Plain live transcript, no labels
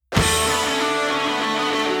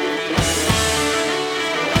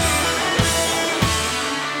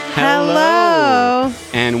Hello.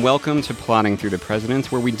 And welcome to Plotting Through the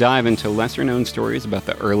Presidents, where we dive into lesser-known stories about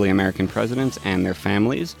the early American presidents and their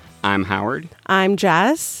families. I'm Howard. I'm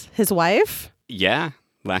Jess, his wife. Yeah,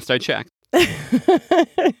 last I checked.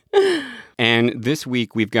 And this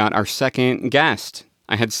week, we've got our second guest.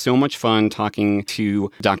 I had so much fun talking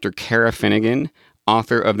to Dr. Kara Finnegan,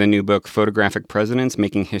 author of the new book, Photographic Presidents,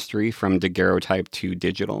 Making History from Daguerreotype to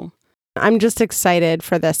Digital. I'm just excited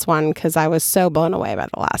for this one because I was so blown away by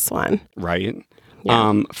the last one. Right?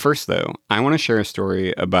 Yeah. First, though, I want to share a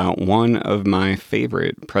story about one of my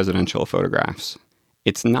favorite presidential photographs.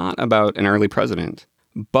 It's not about an early president,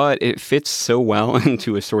 but it fits so well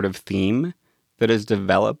into a sort of theme that has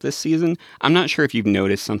developed this season. I'm not sure if you've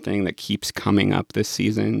noticed something that keeps coming up this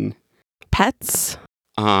season. Pets,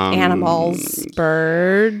 animals,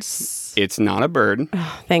 birds. It's not a bird.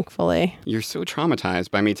 Thankfully. You're so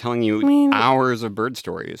traumatized by me telling you hours of bird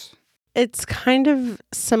stories. It's kind of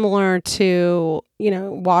similar to,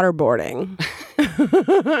 waterboarding.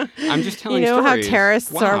 I'm just telling you. Stories. How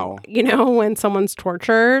terrorists are, when someone's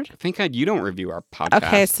tortured. Thank God you don't review our podcast.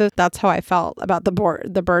 Okay, so that's how I felt about the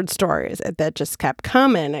bird stories. That just kept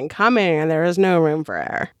coming and coming, and there was no room for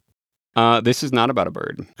error. This is not about a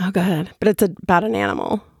bird. Oh, good. But it's about an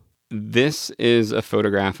animal. This is a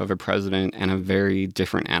photograph of a president and a very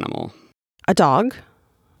different animal. A dog?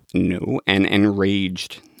 No, an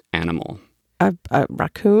enraged animal. A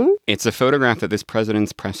raccoon? It's a photograph that this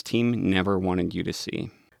president's press team never wanted you to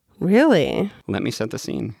see. Really? Let me set the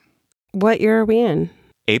scene. What year are we in?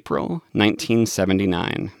 April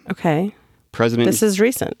 1979. Okay. This is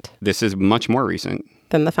recent. This is much more recent.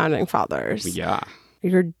 Than the Founding Fathers. Yeah.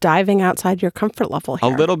 You're diving outside your comfort level here.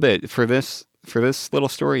 A little bit. For this little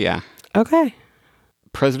story, yeah. Okay.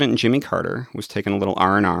 President Jimmy Carter was taking a little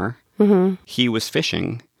R&R. Mm-hmm. He was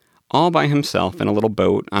fishing all by himself in a little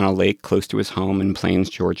boat on a lake close to his home in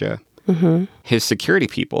Plains, Georgia. Mm-hmm. His security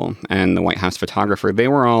people and the White House photographer, they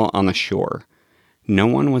were all on the shore. No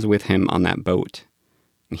one was with him on that boat.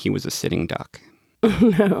 He was a sitting duck.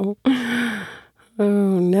 No.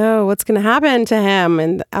 Oh, no. What's going to happen to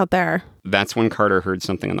him out there? That's when Carter heard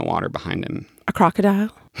something in the water behind him. A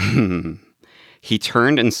crocodile? He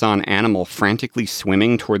turned and saw an animal frantically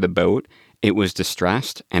swimming toward the boat. It was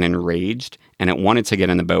distressed and enraged, and it wanted to get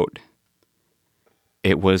in the boat.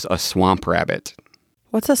 It was a swamp rabbit.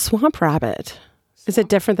 What's a swamp rabbit? Is it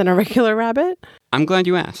different than a regular rabbit? I'm glad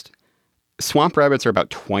you asked. Swamp rabbits are about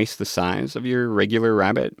twice the size of your regular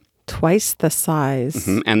rabbit. Twice the size?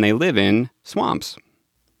 Mm-hmm. And they live in swamps.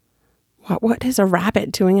 What is a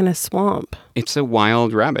rabbit doing in a swamp? It's a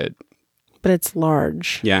wild rabbit. But it's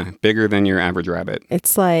large. Yeah, bigger than your average rabbit.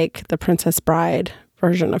 It's like the Princess Bride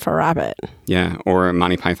version of a rabbit. Yeah, or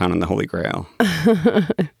Monty Python and the Holy Grail.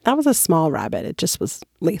 That was a small rabbit. It just was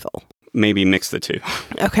lethal. Maybe mix the two.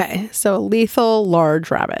 Okay, so a lethal, large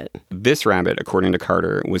rabbit. This rabbit, according to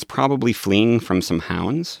Carter, was probably fleeing from some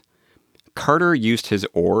hounds. Carter used his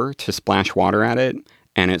oar to splash water at it,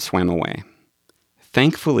 and it swam away.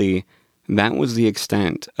 Thankfully, that was the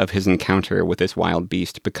extent of his encounter with this wild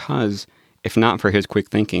beast because, if not for his quick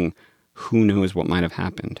thinking, who knows what might have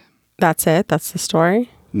happened. That's it? That's the story?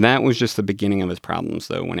 That was just the beginning of his problems,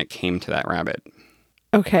 though, when it came to that rabbit.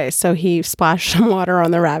 Okay, so he splashed some water on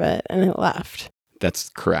the rabbit and it left. That's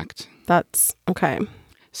correct. That's okay.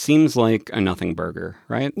 Seems like a nothing burger,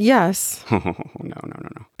 right? Yes. Oh,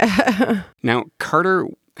 no. Now, Carter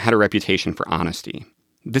had a reputation for honesty.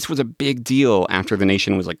 This was a big deal after the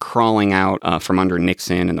nation was crawling out from under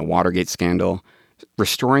Nixon and the Watergate scandal.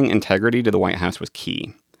 Restoring integrity to the White House was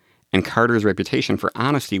key. And Carter's reputation for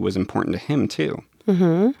honesty was important to him, too.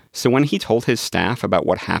 Mm-hmm. So when he told his staff about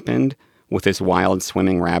what happened with this wild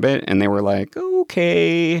swimming rabbit, and they were like,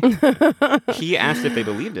 okay, he asked if they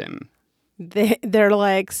believed him. They're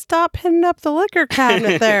like, stop hitting up the liquor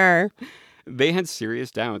cabinet there. They had serious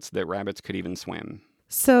doubts that rabbits could even swim.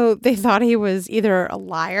 So they thought he was either a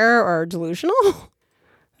liar or delusional?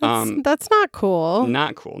 That's not cool.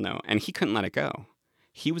 Not cool, no. And he couldn't let it go.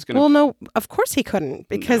 He was going to... Well, no, of course he couldn't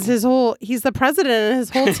because he's the president and his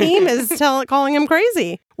whole team is calling him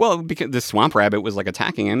crazy. Well, because the swamp rabbit was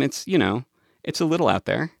attacking him. It's, it's a little out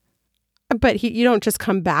there. But you don't just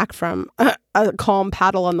come back from a calm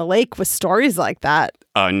paddle on the lake with stories like that.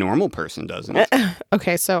 A normal person doesn't.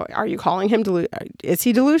 Okay, so are you calling him is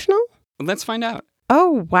he delusional? Let's find out.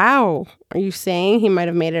 Oh, wow. Are you saying he might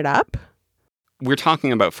have made it up? We're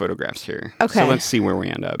talking about photographs here. Okay. So let's see where we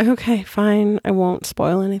end up. Okay, fine. I won't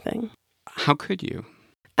spoil anything. How could you?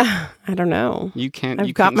 I don't know. You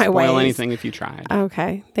can't got my spoil ways. anything if you tried.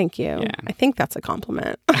 Okay, thank you. Yeah. I think that's a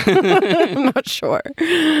compliment. I'm not sure.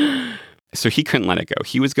 So he couldn't let it go.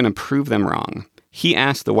 He was going to prove them wrong. He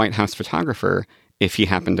asked the White House photographer if he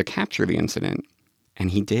happened to capture the incident,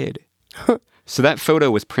 and he did. So that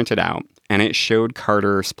photo was printed out, and it showed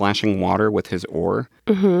Carter splashing water with his oar,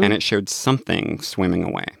 and it showed something swimming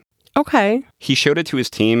away. Okay. He showed it to his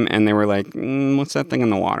team, and they were like, what's that thing in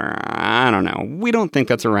the water? I don't know. We don't think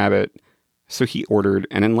that's a rabbit. So he ordered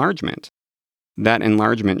an enlargement. That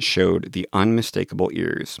enlargement showed the unmistakable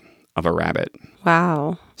ears of a rabbit.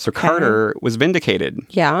 Wow. So Carter was vindicated.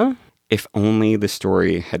 Yeah. If only the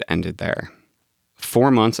story had ended there.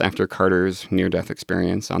 4 months after Carter's near-death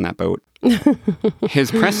experience on that boat,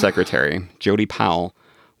 his press secretary, Jody Powell,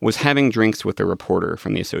 was having drinks with a reporter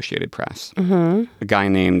from the Associated Press, a guy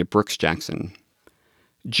named Brooks Jackson.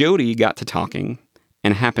 Jody got to talking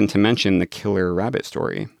and happened to mention the killer rabbit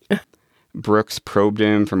story. Brooks probed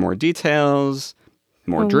him for more details,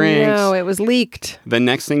 more drinks. No, it was leaked. The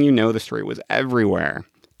next thing you know, the story was everywhere,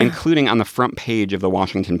 including on the front page of the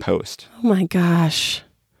Washington Post. Oh my gosh.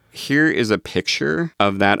 Here is a picture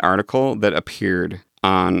of that article that appeared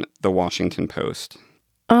on the Washington Post.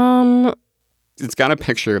 It's got a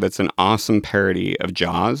picture that's an awesome parody of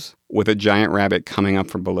Jaws with a giant rabbit coming up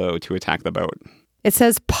from below to attack the boat. It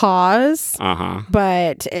says pause, Uh-huh.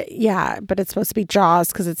 but it's supposed to be Jaws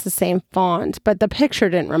because it's the same font. But the picture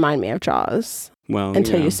didn't remind me of Jaws. Well,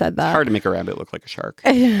 until you said that. It's hard to make a rabbit look like a shark.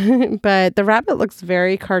 But the rabbit looks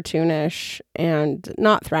very cartoonish and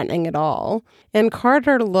not threatening at all. And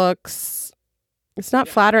Carter looks, it's not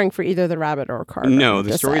flattering for either the rabbit or Carter. No,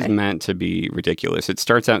 the story is meant to be ridiculous. It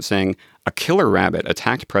starts out saying, a killer rabbit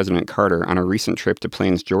attacked President Carter on a recent trip to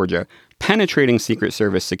Plains, Georgia, penetrating Secret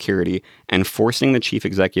Service security and forcing the chief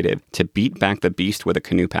executive to beat back the beast with a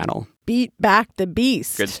canoe paddle. Beat back the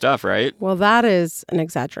beast. Good stuff, right? Well, that is an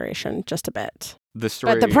exaggeration, just a bit. The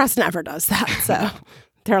story, but the press never does that, so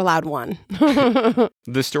they're allowed one.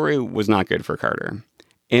 The story was not good for Carter.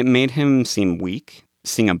 It made him seem weak,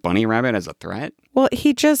 seeing a bunny rabbit as a threat. Well,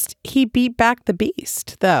 he beat back the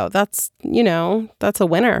beast, though. That's a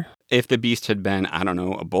winner. If the beast had been, I don't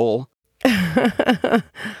know, a bull.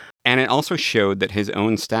 And it also showed that his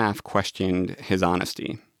own staff questioned his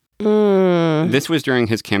honesty. This was during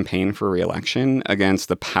his campaign for re-election against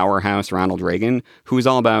the powerhouse Ronald Reagan, who was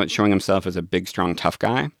all about showing himself as a big, strong, tough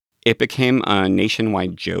guy. It became a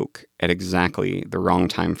nationwide joke at exactly the wrong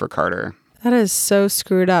time for Carter. That is so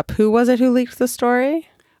screwed up. Who was it who leaked the story?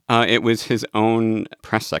 It was his own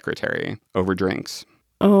press secretary over drinks.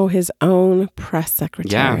 Oh, his own press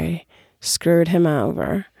secretary. Yeah. Screwed him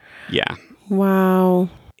over. Yeah. Wow.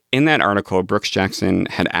 In that article, Brooks Jackson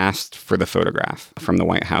had asked for the photograph from the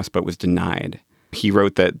White House, but was denied. He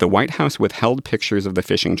wrote that the White House withheld pictures of the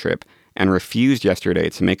fishing trip and refused yesterday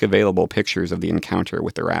to make available pictures of the encounter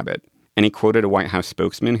with the rabbit. And he quoted a White House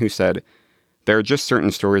spokesman who said, "There are just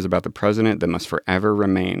certain stories about the president that must forever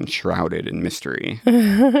remain shrouded in mystery."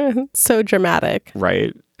 So dramatic.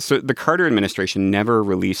 Right. So the Carter administration never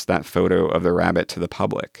released that photo of the rabbit to the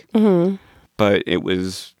public. But it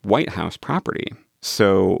was White House property.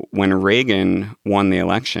 So when Reagan won the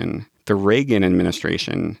election, the Reagan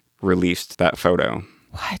administration released that photo.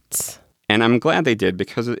 What? And I'm glad they did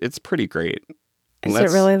because it's pretty great. Is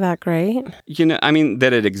it really that great?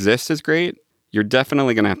 That it exists is great. You're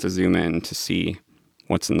definitely going to have to zoom in to see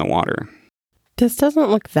what's in the water. This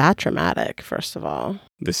doesn't look that dramatic, first of all.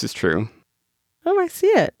 This is true. Oh, I see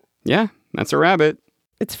it. Yeah, that's a rabbit.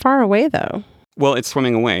 It's far away, though. Well, it's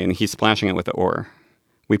swimming away, and he's splashing it with the oar.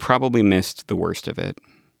 We probably missed the worst of it.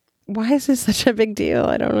 Why is this such a big deal?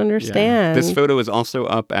 I don't understand. Yeah. This photo is also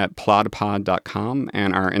up at plodpod.com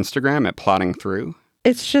and our Instagram at ploddingthrough.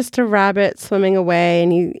 It's just a rabbit swimming away,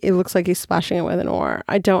 and it looks like he's splashing it with an oar.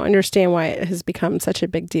 I don't understand why it has become such a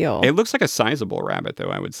big deal. It looks like a sizable rabbit, though,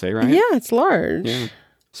 I would say, right? Yeah, it's large. Yeah.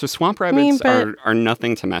 So swamp rabbits are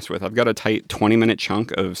nothing to mess with. I've got a tight 20-minute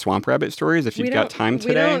chunk of swamp rabbit stories if you've got time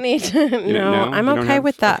today. We don't need to. No, I'm okay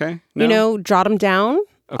with that. Okay? No? Jot them down.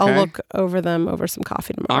 Okay. I'll look over them over some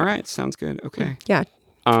coffee tomorrow. All right. Sounds good. Okay. Yeah.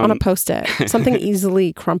 On a Post-it. Something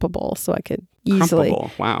easily crumpable so I could easily.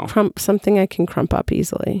 Crumpable. Wow. Something I can crump up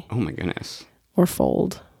easily. Oh, my goodness. Or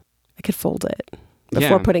fold. I could fold it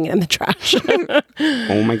before putting it in the trash.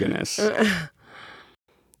 Oh, my goodness.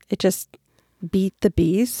 It just beat the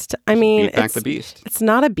beast. I mean, beat back the beast. It's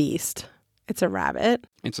not a beast. It's a rabbit.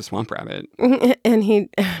 It's a swamp rabbit. And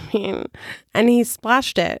he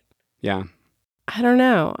splashed it. Yeah. I don't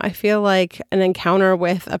know. I feel like an encounter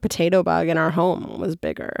with a potato bug in our home was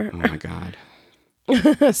bigger. Oh, my God.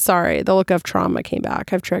 Sorry. The look of trauma came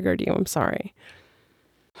back. I've triggered you. I'm sorry.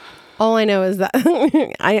 All I know is that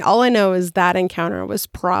that encounter was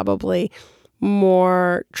probably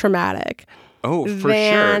more traumatic Oh, for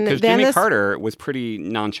sure. Because Jimmy Carter was pretty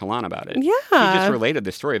nonchalant about it. Yeah. He just related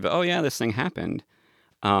the story of, oh, yeah, this thing happened.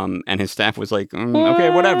 And his staff was like, okay,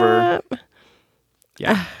 whatever.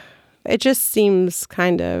 Yeah. It just seems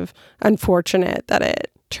kind of unfortunate that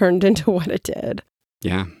it turned into what it did.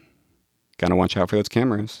 Yeah. Gotta watch out for those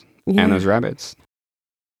cameras and those rabbits.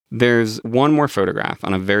 There's one more photograph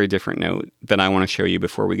on a very different note that I want to show you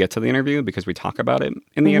before we get to the interview because we talk about it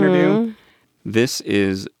in the interview. This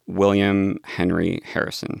is William Henry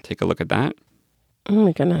Harrison. Take a look at that. Oh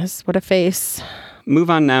my goodness, what a face. Move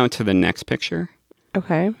on now to the next picture.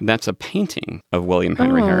 Okay. That's a painting of William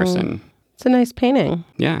Henry Harrison. It's a nice painting.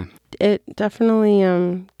 Yeah. It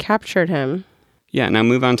definitely captured him. Yeah, now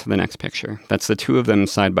move on to the next picture. That's the two of them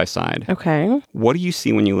side by side. Okay. What do you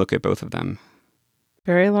see when you look at both of them?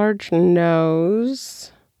 Very large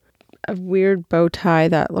nose. A weird bow tie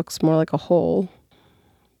that looks more like a hole.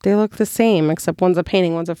 They look the same, except one's a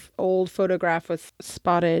painting, one's an old photograph with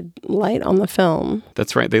spotted light on the film.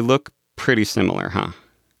 That's right. They look pretty similar, huh?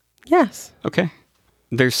 Yes. Okay.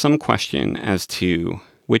 There's some question as to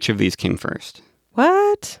which of these came first.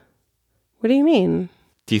 What? What do you mean?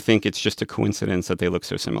 Do you think it's just a coincidence that they look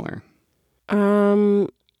so similar?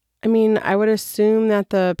 I mean, I would assume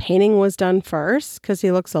that the painting was done first because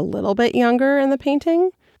he looks a little bit younger in the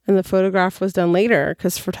painting, and the photograph was done later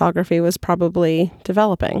because photography was probably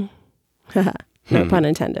developing. No pun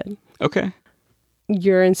intended. Okay.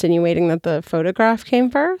 You're insinuating that the photograph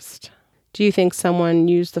came first? Do you think someone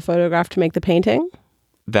used the photograph to make the painting?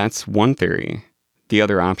 That's one theory. The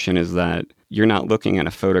other option is that you're not looking at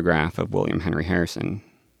a photograph of William Henry Harrison.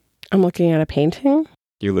 I'm looking at a painting?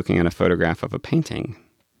 You're looking at a photograph of a painting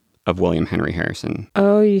of William Henry Harrison.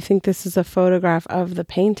 Oh, you think this is a photograph of the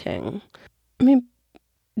painting? I mean,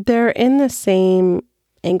 they're in the same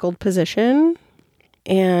angled position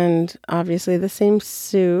and obviously the same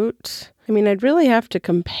suit. I mean, I'd really have to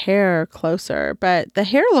compare closer, but the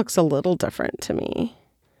hair looks a little different to me.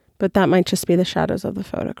 But that might just be the shadows of the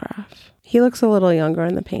photograph. He looks a little younger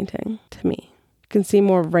in the painting to me. You can see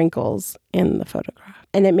more wrinkles in the photograph.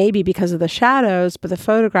 And it may be because of the shadows, but the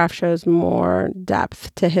photograph shows more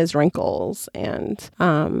depth to his wrinkles. And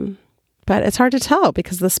but it's hard to tell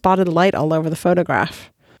because of the spotted light all over the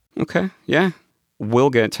photograph. Okay, yeah. We'll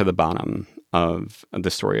get to the bottom of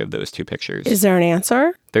the story of those two pictures. Is there an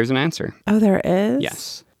answer? There's an answer. Oh, there is?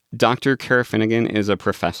 Yes. Dr. Kara Finnegan is a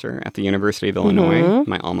professor at the University of Illinois,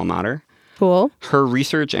 my alma mater. Cool. Her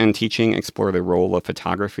research and teaching explore the role of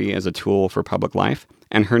photography as a tool for public life.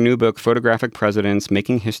 And her new book, Photographic Presidents,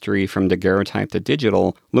 Making History from Daguerreotype to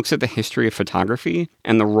Digital, looks at the history of photography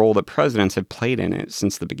and the role that presidents have played in it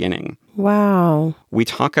since the beginning. Wow. We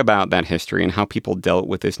talk about that history and how people dealt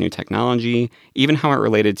with this new technology, even how it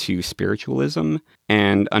related to spiritualism,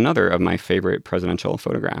 and another of my favorite presidential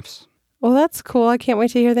photographs. Well, that's cool. I can't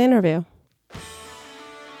wait to hear the interview.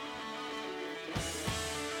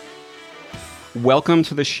 Welcome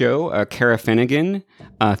to the show, Kara Finnegan.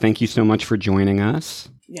 Thank you so much for joining us.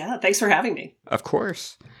 Yeah, thanks for having me. Of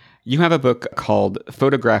course. You have a book called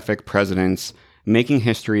Photographic Presidents, Making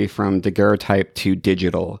History from Daguerreotype to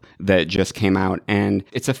Digital that just came out. And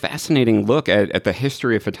it's a fascinating look at the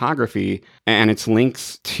history of photography and its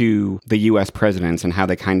links to the U.S. presidents and how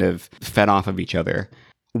they kind of fed off of each other.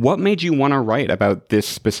 What made you want to write about this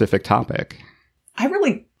specific topic? I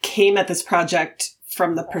really came at this project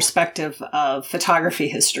from the perspective of photography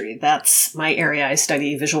history. That's my area. I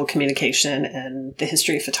study visual communication and the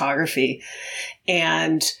history of photography.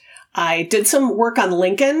 And I did some work on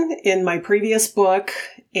Lincoln in my previous book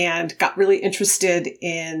and got really interested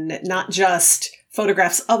in not just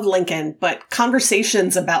photographs of Lincoln, but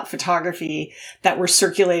conversations about photography that were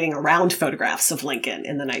circulating around photographs of Lincoln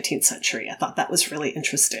in the 19th century. I thought that was really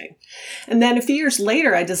interesting. And then a few years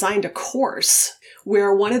later, I designed a course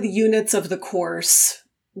where one of the units of the course,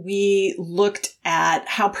 we looked at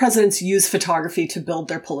how presidents use photography to build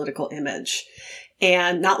their political image.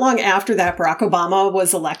 And not long after that, Barack Obama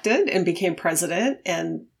was elected and became president,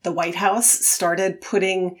 and the White House started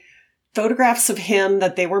putting photographs of him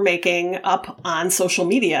that they were making up on social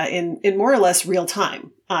media in more or less real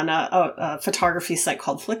time on a photography site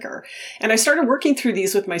called Flickr. And I started working through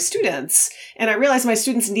these with my students, and I realized my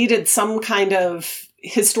students needed some kind of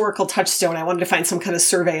historical touchstone. I wanted to find some kind of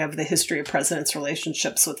survey of the history of presidents'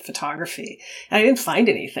 relationships with photography. And I didn't find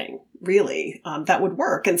anything really that would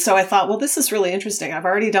work. And so I thought, well, this is really interesting. I've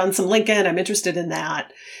already done some Lincoln. I'm interested in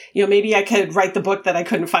that. You know, maybe I could write the book that I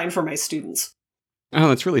couldn't find for my students. Oh,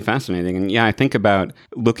 that's really fascinating. And yeah, I think about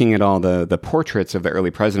looking at all the portraits of the early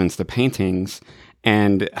presidents, the paintings,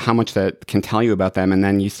 and how much that can tell you about them. And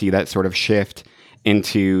then you see that sort of shift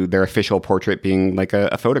into their official portrait being like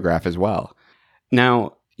a photograph as well.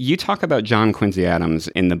 Now, you talk about John Quincy Adams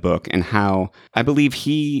in the book and how I believe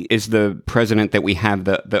he is the president that we have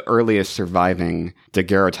the earliest surviving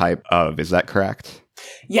daguerreotype of. Is that correct?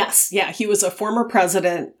 Yes. Yeah. He was a former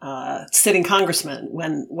president, sitting congressman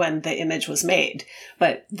when the image was made.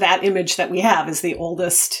 But that image that we have is the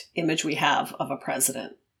oldest image we have of a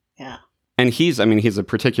president. Yeah. And he's a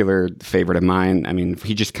particular favorite of mine. I mean,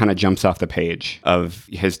 he just kind of jumps off the page of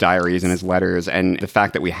his diaries and his letters. And the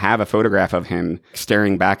fact that we have a photograph of him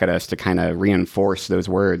staring back at us to kind of reinforce those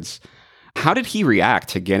words. How did he react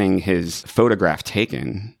to getting his photograph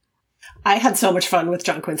taken? I had so much fun with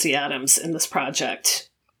John Quincy Adams in this project.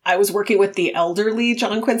 I was working with the elderly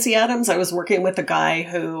John Quincy Adams. I was working with a guy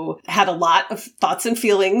who had a lot of thoughts and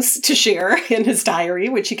feelings to share in his diary,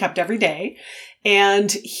 which he kept every day.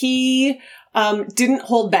 And he didn't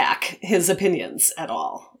hold back his opinions at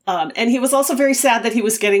all. And he was also very sad that he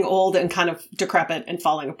was getting old and kind of decrepit and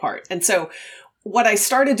falling apart. And so what I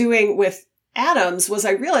started doing with Adams was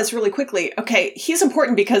I realized really quickly, okay, he's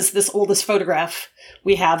important because this oldest photograph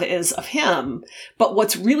we have is of him. But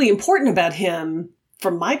what's really important about him,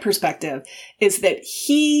 from my perspective, is that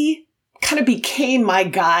he kind of became my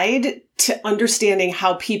guide to understanding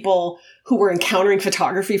how people who were encountering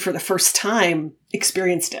photography for the first time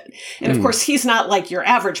experienced it. And of course, he's not like your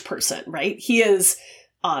average person, right? He is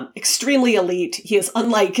extremely elite. He is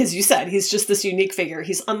unlike, as you said, he's just this unique figure.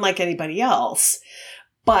 He's unlike anybody else.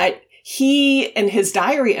 But he and his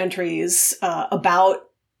diary entries about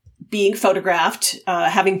being photographed,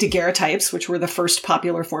 having daguerreotypes, which were the first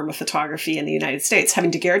popular form of photography in the United States,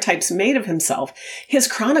 having daguerreotypes made of himself, his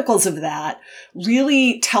chronicles of that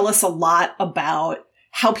really tell us a lot about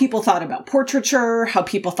how people thought about portraiture, how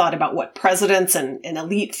people thought about what presidents and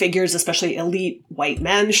elite figures, especially elite white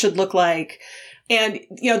men, should look like. And,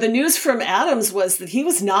 the news from Adams was that he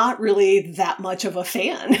was not really that much of a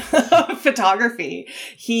fan of photography.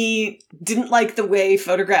 He didn't like the way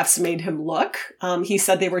photographs made him look. He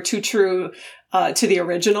said they were too true to the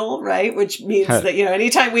original, right? Which means that,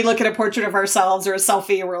 anytime we look at a portrait of ourselves or a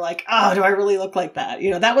selfie, we're like, oh, do I really look like that?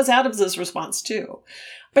 That was Adams's response too.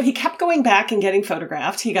 But he kept going back and getting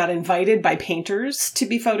photographed. He got invited by painters to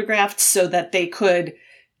be photographed so that they could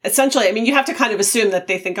essentially, you have to kind of assume that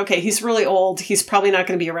they think, okay, he's really old. He's probably not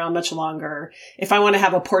going to be around much longer. If I want to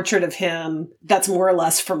have a portrait of him that's more or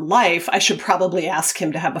less from life, I should probably ask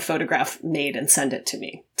him to have a photograph made and send it to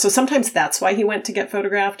me. So sometimes that's why he went to get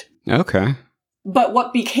photographed. Okay. But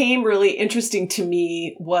what became really interesting to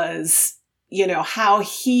me was, how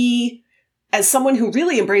he, as someone who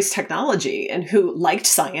really embraced technology and who liked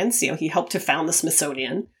science, he helped to found the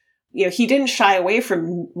Smithsonian. He didn't shy away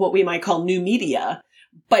from what we might call new media.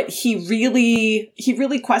 But he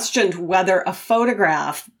really questioned whether a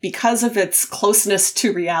photograph, because of its closeness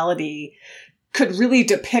to reality, could really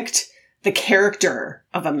depict the character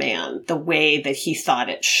of a man the way that he thought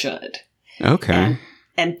it should. Okay.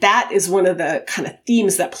 And that is one of the kind of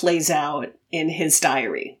themes that plays out in his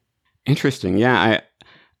diary. Interesting. Yeah,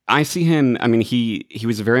 I see him. He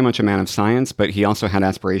was very much a man of science, but he also had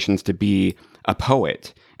aspirations to be a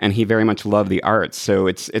poet, and he very much loved the arts. So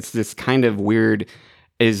it's this kind of weird.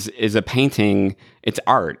 Is a painting, it's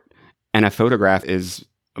art, and a photograph is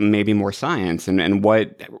maybe more science. And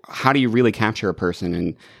how do you really capture a person?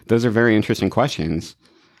 And those are very interesting questions.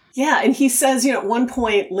 Yeah, and he says, at one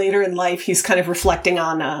point later in life, he's kind of reflecting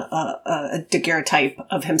on a daguerreotype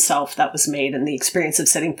of himself that was made and the experience of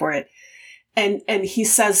sitting for it. And he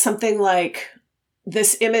says something like,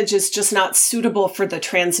 this image is just not suitable for the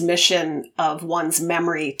transmission of one's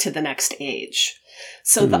memory to the next age.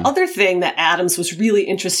 So the other thing that Adams was really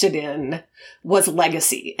interested in was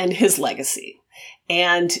legacy and his legacy.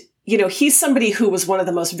 And, he's somebody who was one of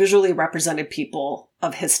the most visually represented people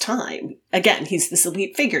of his time. Again, he's this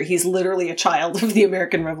elite figure. He's literally a child of the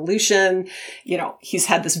American Revolution. He's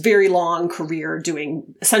had this very long career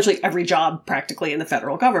doing essentially every job practically in the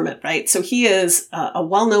federal government, right? So he is a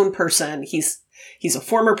well-known person. He's a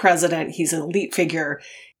former president. He's an elite figure.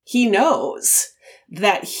 He knows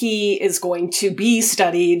that he is going to be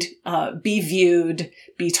studied, be viewed,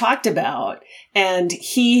 be talked about. And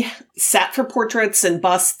he sat for portraits and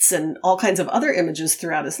busts and all kinds of other images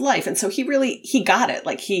throughout his life. And so he got it.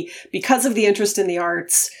 Like because of the interest in the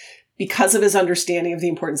arts, because of his understanding of the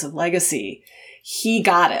importance of legacy, he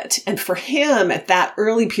got it. And for him at that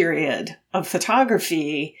early period of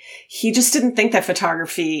photography, he just didn't think that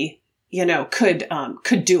photography,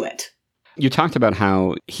 could do it. You talked about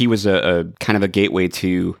how he was a kind of a gateway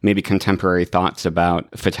to maybe contemporary thoughts about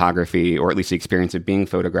photography, or at least the experience of being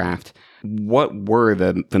photographed. What were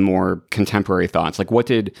the more contemporary thoughts? Like, what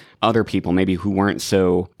did other people, maybe who weren't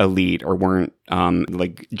so elite or weren't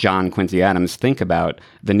like John Quincy Adams, think about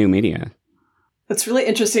the new media? It's really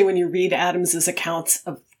interesting when you read Adams's accounts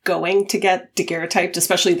of going to get daguerreotyped,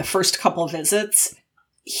 especially the first couple of visits.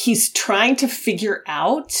 He's trying to figure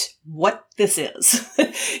out what this is.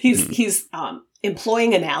 He's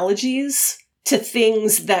employing analogies to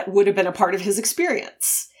things that would have been a part of his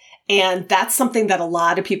experience. And that's something that a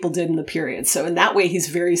lot of people did in the period. So in that way, he's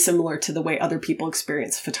very similar to the way other people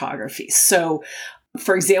experience photography. So,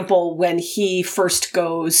 for example, when he first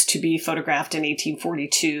goes to be photographed in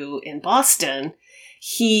 1842 in Boston,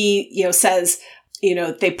 he, says,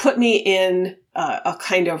 they put me in a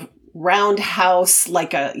kind of round house,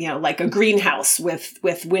 like a greenhouse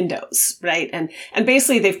with windows, right? And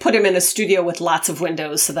basically they've put him in a studio with lots of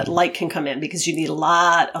windows so that light can come in, because you need a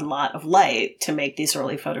lot of light to make these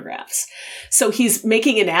early photographs. So he's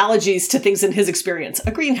making analogies to things in his experience,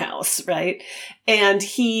 a greenhouse, right? And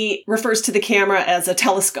he refers to the camera as a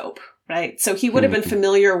telescope, right? So he would have been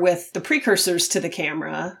familiar with the precursors to the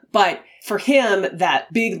camera, but for him,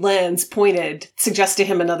 that big lens pointed suggests to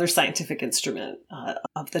him another scientific instrument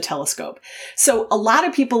of the telescope. So a lot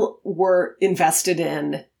of people were invested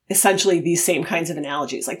in essentially these same kinds of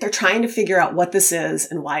analogies. Like, they're trying to figure out what this is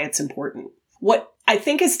and why it's important. What I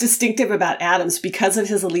think is distinctive about Adams, because of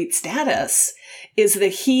his elite status, is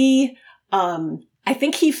that I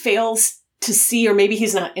think he fails to see, or maybe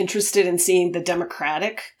he's not interested in seeing, the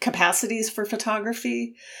democratic capacities for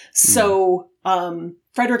photography. So,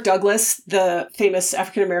 Frederick Douglass, the famous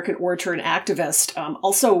African-American orator and activist,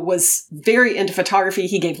 also was very into photography.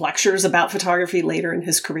 He gave lectures about photography later in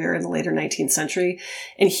his career in the later 19th century.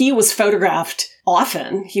 And he was photographed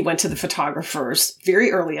often. He went to the photographers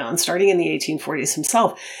very early on, starting in the 1840s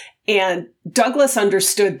himself. And Douglass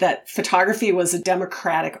understood that photography was a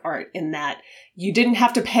democratic art, in that you didn't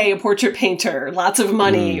have to pay a portrait painter lots of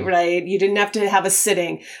money, right? You didn't have to have a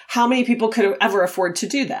sitting. How many people could ever afford to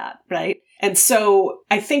do that, right? And so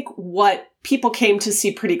I think what people came to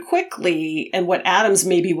see pretty quickly, and what Adams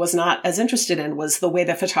maybe was not as interested in, was the way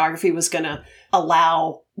that photography was going to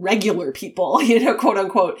allow regular people, quote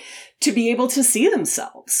unquote, to be able to see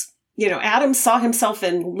themselves. Adams saw himself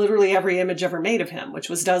in literally every image ever made of him, which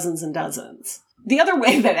was dozens and dozens. The other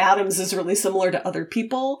way that Adams is really similar to other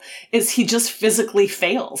people is he just physically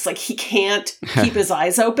fails. Like, he can't keep his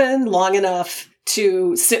eyes open long enough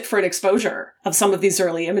to sit for an exposure of some of these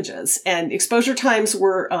early images. And exposure times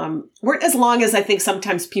weren't as long as I think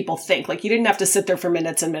sometimes people think. Like, you didn't have to sit there for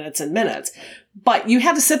minutes and minutes and minutes, but you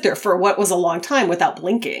had to sit there for what was a long time without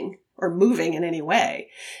blinking or moving in any way.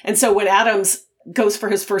 And so when Adams goes for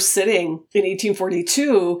his first sitting in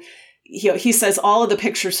 1842, he says all of the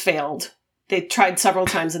pictures failed. They tried several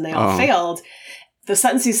times and they all failed. The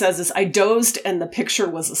sentence he says is, "I dozed and the picture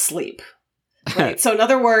was asleep." Right. So in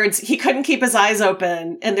other words, he couldn't keep his eyes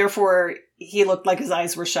open, and therefore he looked like his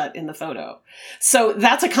eyes were shut in the photo. So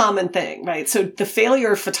that's a common thing, right? So the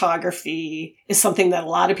failure of photography is something that a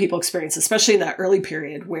lot of people experience, especially in that early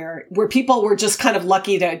period where people were just kind of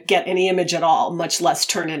lucky to get any image at all, much less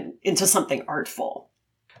turn it into something artful.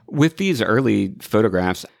 With these early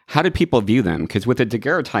photographs, how did people view them? Because with a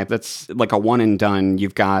daguerreotype, that's like a one and done.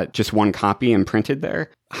 You've got just one copy imprinted there.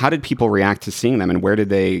 How did people react to seeing them, and where did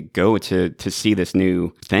they go to see this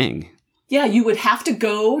new thing? Yeah, you would have to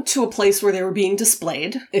go to a place where they were being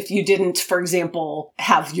displayed if you didn't, for example,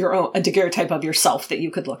 have a daguerreotype of yourself that you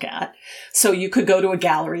could look at. So you could go to a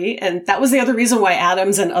gallery, and that was the other reason why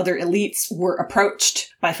Adams and other elites were approached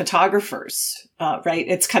by photographers, right?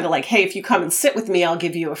 It's kind of like, hey, if you come and sit with me, I'll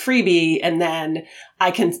give you a freebie, and then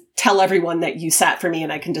I can tell everyone that you sat for me,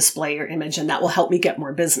 and I can display your image, and that will help me get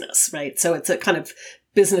more business, right? So it's a kind of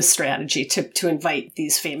business strategy to invite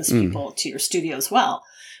these famous people to your studio as well.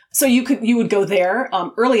 So you would go there.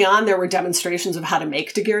 Early on, there were demonstrations of how to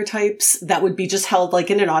make daguerreotypes that would be just held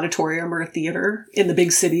like in an auditorium or a theater in the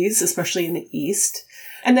big cities, especially in the East.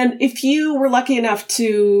 And then if you were lucky enough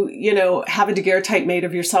to, have a daguerreotype made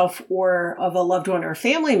of yourself or of a loved one or a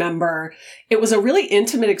family member, it was a really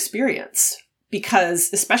intimate experience, because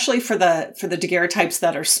especially for the daguerreotypes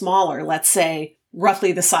that are smaller, let's say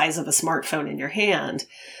roughly the size of a smartphone in your hand,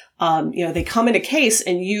 they come in a case,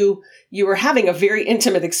 and you were having a very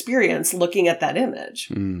intimate experience looking at that image.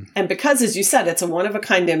 And because, as you said, it's a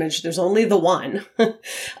one-of-a-kind image, there's only the one.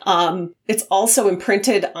 It's also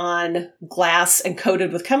imprinted on glass and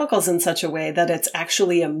coated with chemicals in such a way that it's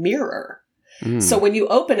actually a mirror. So when you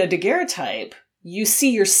open a daguerreotype, you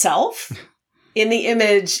see yourself in the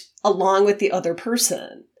image along with the other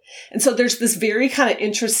person. And so there's this very kind of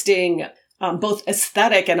interesting, both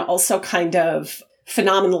aesthetic and also kind of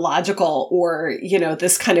phenomenological or,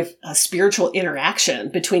 this kind of spiritual interaction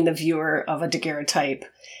between the viewer of a daguerreotype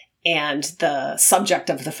and the subject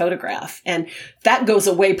of the photograph. And that goes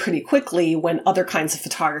away pretty quickly when other kinds of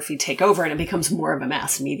photography take over and it becomes more of a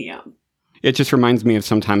mass medium. It just reminds me of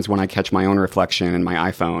sometimes when I catch my own reflection in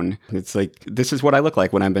my iPhone. It's like, this is what I look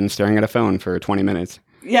like when I've been staring at a phone for 20 minutes.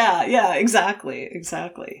 Yeah,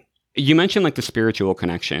 exactly. You mentioned like the spiritual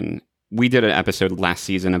connection. We did an episode last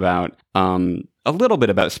season about a little bit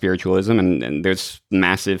about spiritualism, and there's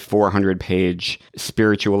massive 400-page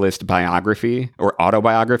spiritualist biography or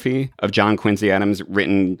autobiography of John Quincy Adams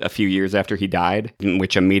written a few years after he died, in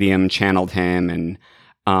which a medium channeled him, and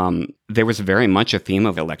there was very much a theme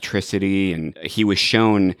of electricity, and he was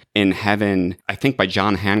shown in heaven, I think by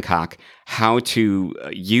John Hancock, how to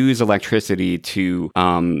use electricity to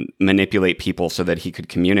manipulate people so that he could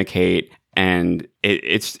communicate. And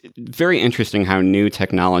it's very interesting how new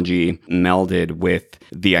technology melded with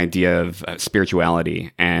the idea of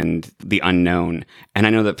spirituality and the unknown. And I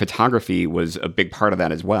know that photography was a big part of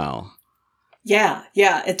that as well. Yeah,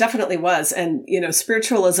 it definitely was. And,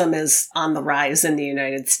 spiritualism is on the rise in the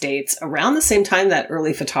United States around the same time that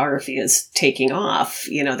early photography is taking off.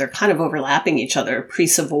 They're kind of overlapping each other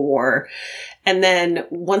pre-Civil War. And then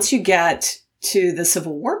once you get to the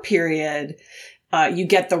Civil War period, you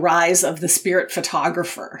get the rise of the spirit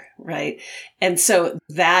photographer, right? And so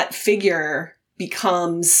that figure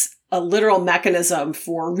becomes a literal mechanism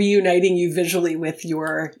for reuniting you visually with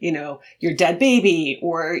your dead baby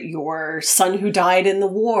or your son who died in the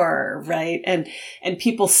war, right? And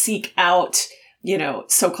people seek out,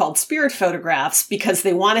 so-called spirit photographs because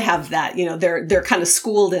they want to have that, they're kind of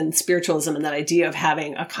schooled in spiritualism and that idea of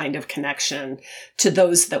having a kind of connection to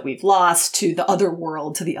those that we've lost, to the other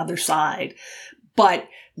world, to the other side. But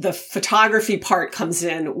the photography part comes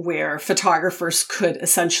in where photographers could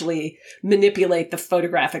essentially manipulate the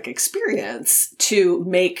photographic experience to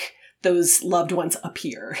make those loved ones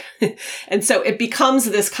appear. And so it becomes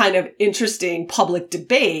this kind of interesting public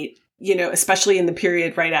debate, especially in the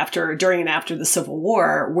period during and after the Civil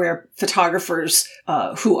War, where photographers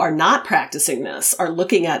who are not practicing this are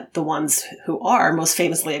looking at the ones who are, most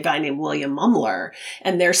famously a guy named William Mumler,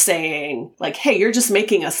 and they're saying like, hey, you're just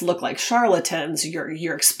making us look like charlatans.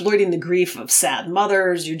 You're exploiting the grief of sad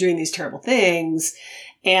mothers. You're doing these terrible things.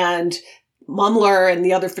 And Mumler and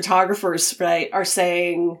the other photographers, right, are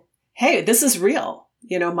saying, hey, this is real.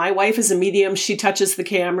 My wife is a medium. She touches the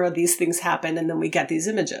camera. These things happen. And then we get these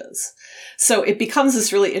images. So it becomes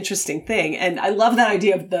this really interesting thing. And I love that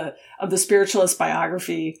idea of the spiritualist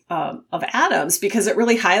biography of Adams, because it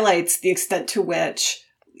really highlights the extent to which,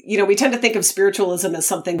 we tend to think of spiritualism as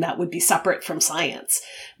something that would be separate from science.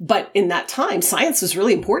 But in that time, science was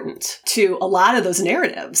really important to a lot of those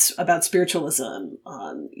narratives about spiritualism,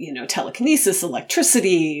 telekinesis,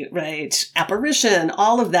 electricity, right? Apparition,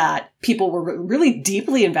 all of that. People were really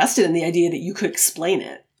deeply invested in the idea that you could explain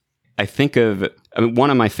it. I think of one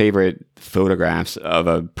of my favorite photographs of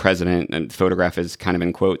a president, and photograph is kind of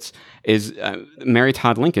in quotes, is Mary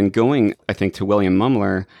Todd Lincoln going, I think, to William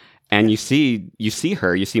Mumler. And you see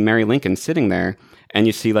Mary Lincoln sitting there, and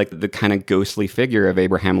you see like the kind of ghostly figure of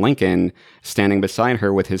Abraham Lincoln standing beside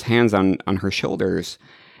her with his hands on her shoulders.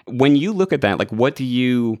 When you look at that, like what do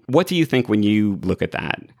you think when you look at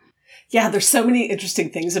that? Yeah, there's so many interesting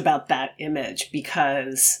things about that image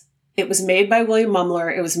because it was made by William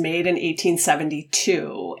Mumler. It was made in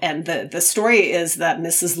 1872. And the story is that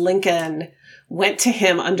Mrs. Lincoln went to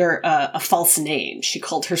him under a false name. She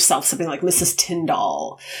called herself something like Mrs.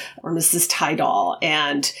 Tyndall or Mrs. Tydall.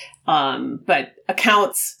 And, but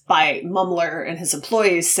accounts by Mumler and his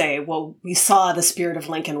employees say, well, we saw the spirit of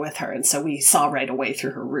Lincoln with her. And so we saw right away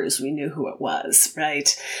through her ruse. We knew who it was,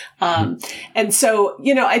 right? And so,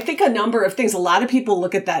 I think a number of things, a lot of people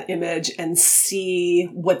look at that image and see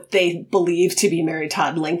what they believe to be Mary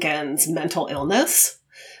Todd Lincoln's mental illness.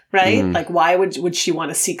 Right? Like, why would she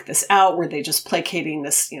want to seek this out? Were they just placating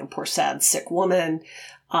this, poor, sad, sick woman?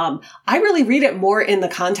 I really read it more in the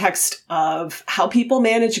context of how people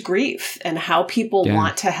manage grief and how people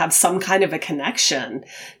want to have some kind of a connection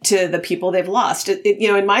to the people they've lost.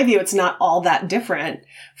 In my view, it's not all that different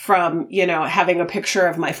from, having a picture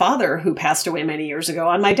of my father who passed away many years ago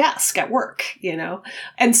on my desk at work,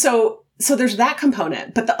 And so there's that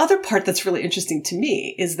component. But the other part that's really interesting to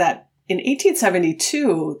me is that in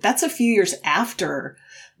 1872, that's a few years after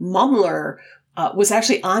Mumler was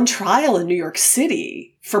actually on trial in New York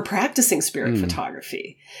City for practicing spirit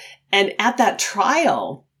photography. And at that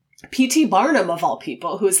trial, P.T. Barnum, of all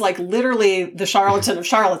people, who is like literally the charlatan of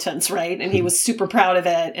charlatans, right? And he was super proud of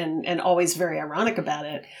it and always very ironic about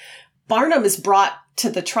it. Barnum is brought to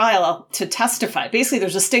the trial to testify. Basically,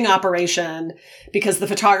 there's a sting operation because the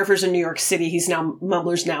photographer's in New York City.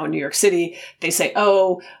 Mumbler's now in New York City. They say, we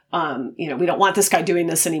don't want this guy doing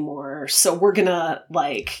this anymore. So we're gonna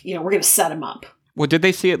we're gonna set him up. Well, did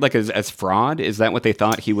they see it like as fraud? Is that what they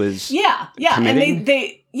thought he was? Yeah. Committing?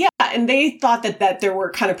 And they thought that there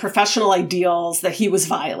were kind of professional ideals that he was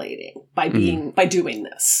violating by doing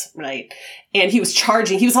this, right? And he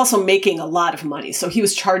was also making a lot of money. So he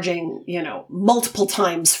was charging, multiple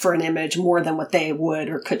times for an image more than what they would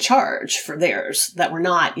or could charge for theirs that were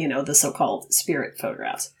not, the so-called spirit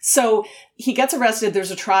photographs. So he gets arrested.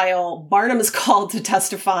 There's a trial. Barnum is called to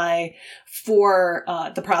testify for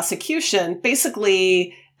the prosecution,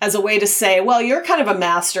 basically as a way to say, well, you're kind of a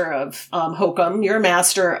master of hokum. You're a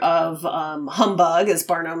master of humbug, as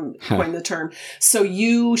Barnum coined the term. So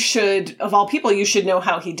you should, of all people, you should know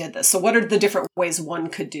how he did this. So what are the different ways one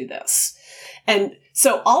could do this? And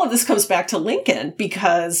so all of this comes back to Lincoln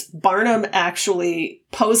because Barnum actually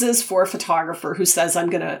poses for a photographer who says, I'm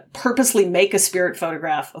going to purposely make a spirit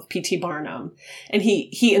photograph of P.T. Barnum. And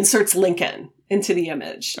he inserts Lincoln into the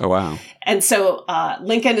image. Oh, wow. And so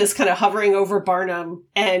Lincoln is kind of hovering over Barnum,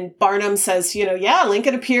 and Barnum says,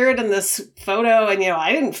 Lincoln appeared in this photo, and,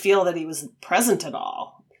 I didn't feel that he was present at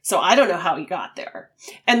all. So I don't know how he got there.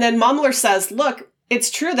 And then Mumbler says, look, it's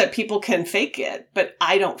true that people can fake it, but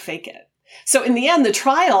I don't fake it. So in the end, the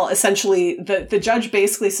trial, essentially, the judge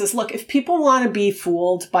basically says, look, if people want to be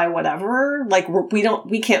fooled by whatever,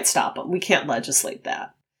 we can't stop them. We can't legislate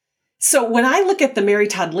that. So when I look at the Mary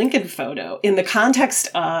Todd Lincoln photo in the context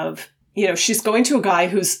of, she's going to a guy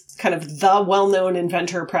who's kind of the well-known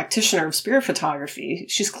inventor, practitioner of spirit photography.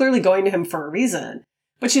 She's clearly going to him for a reason,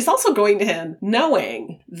 but she's also going to him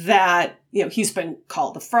knowing that, he's been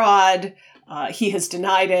called a fraud. He has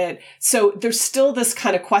denied it. So there's still this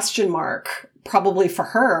kind of question mark, probably for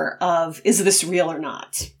her, of, is this real or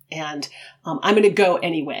not? And I'm going to go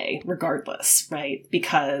anyway, regardless, right?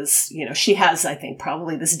 Because, she has, I think,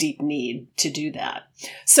 probably this deep need to do that.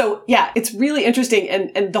 So, yeah, it's really interesting.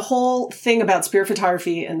 And the whole thing about spirit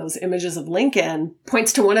photography and those images of Lincoln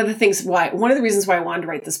points to one of the reasons why I wanted to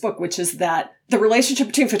write this book, which is that the relationship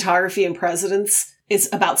between photography and presidents is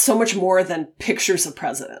about so much more than pictures of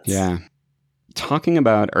presidents. Yeah. Talking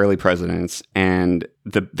about early presidents and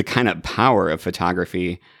the kind of power of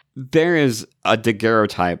photography, there is a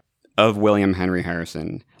daguerreotype of William Henry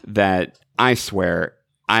Harrison that I swear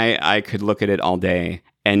I could look at it all day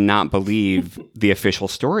and not believe the official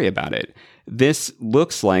story about it. This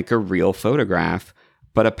looks like a real photograph,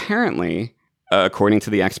 but apparently, according to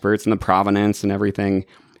the experts and the provenance and everything,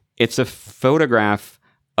 it's a photograph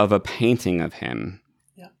of a painting of him.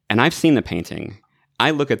 Yeah. And I've seen the painting.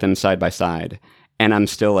 I look at them side by side, and I'm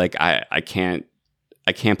still like, I can't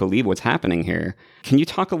believe what's happening here. Can you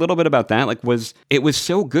talk a little bit about that? It was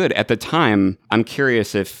so good at the time. I'm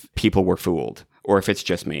curious if people were fooled or if it's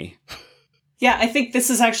just me. Yeah, I think this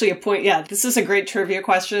is actually a point. Yeah, this is a great trivia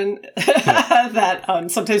question that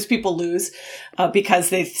sometimes people lose because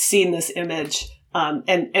they've seen this image.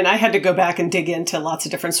 And I had to go back and dig into lots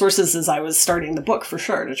of different sources as I was starting the book, for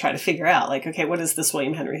sure, to try to figure out, okay, what is this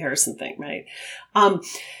William Henry Harrison thing, right?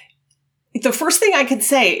 The first thing I could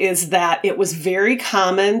say is that it was very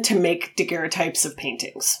common to make daguerreotypes of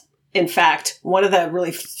paintings. In fact, one of the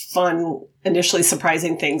really fun, initially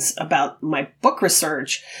surprising things about my book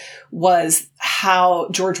research was how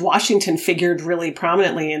George Washington figured really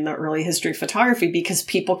prominently in the early history of photography because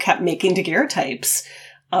people kept making daguerreotypes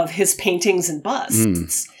of his paintings and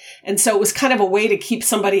busts. And so it was kind of a way to keep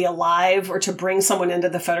somebody alive or to bring someone into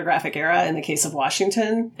the photographic era in the case of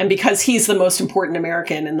Washington. And because he's the most important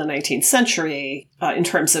American in the 19th century, in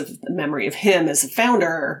terms of the memory of him as a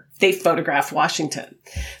founder, they photographed Washington.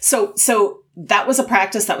 So that was a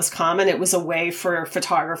practice that was common. It was a way for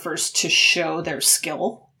photographers to show their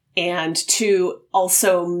skill and to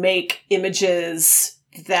also make images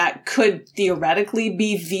that could theoretically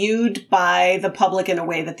be viewed by the public in a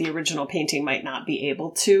way that the original painting might not be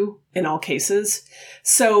able to in all cases.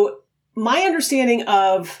 So my understanding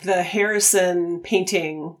of the Harrison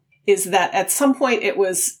painting is that at some point it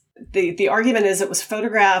was, the argument is it was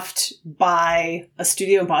photographed by a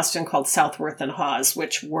studio in Boston called Southworth and Hawes,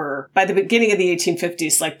 which were, by the beginning of the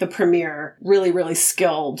 1850s, like the premier, really, really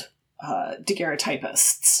skilled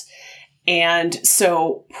daguerreotypists. And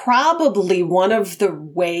so probably one of the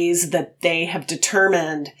ways that they have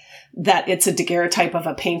determined that it's a daguerreotype of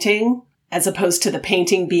a painting, as opposed to the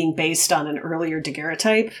painting being based on an earlier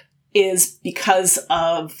daguerreotype, is because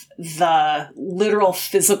of the literal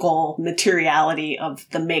physical materiality of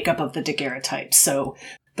the makeup of the daguerreotype. So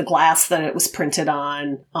the glass that it was printed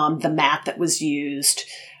on, the mat that was used,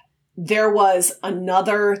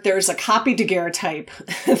 there's a copy daguerreotype.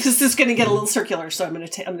 This is going to get a little circular, so I'm going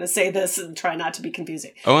to say this and try not to be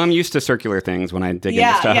confusing. Oh, I'm used to circular things when I dig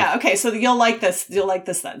into stuff. Yeah. Okay. So you'll like this. You'll like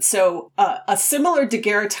this then. So a similar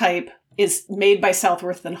daguerreotype is made by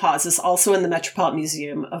Southworth and Hawes, is also in the Metropolitan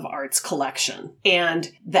Museum of Art's collection.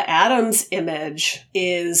 And the Adams image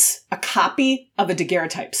is a copy of a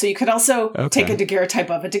daguerreotype. So you could also take a daguerreotype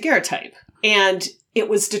of a daguerreotype. And it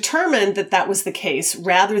was determined that that was the case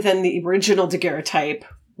rather than the original daguerreotype,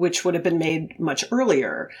 which would have been made much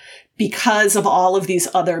earlier, because of all of these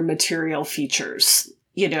other material features.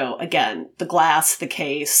 You know, again, the glass, the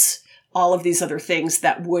case, all of these other things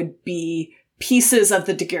that would be pieces of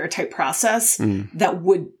the daguerreotype process that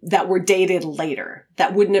were dated later,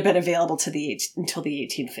 that wouldn't have been available until the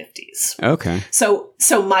 1850s. Okay.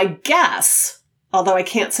 So my guess, although I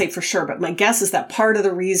can't say for sure, but my guess is that part of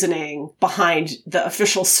the reasoning behind the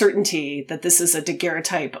official certainty that this is a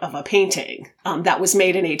daguerreotype of a painting that was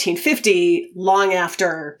made in 1850, long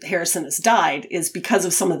after Harrison has died, is because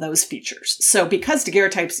of some of those features. So because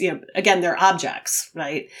daguerreotypes, you know, again, they're objects,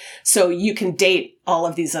 right? So you can date all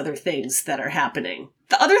of these other things that are happening.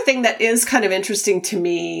 The other thing that is kind of interesting to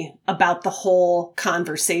me about the whole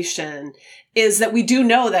conversation is that we do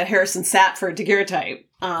know that Harrison sat for a daguerreotype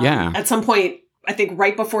at some point, I think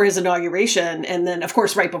right before his inauguration, and then, of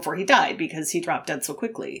course, right before he died, because he dropped dead so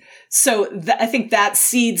quickly. So I think that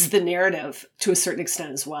seeds the narrative to a certain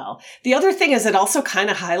extent as well. The other thing is it also kind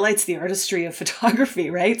of highlights the artistry of photography,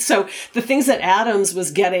 right? So the things that Adams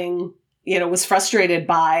was getting, you know, was frustrated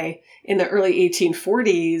by in the early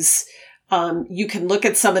 1840s, you can look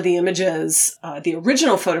at some of the images, the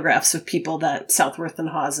original photographs of people that Southworth and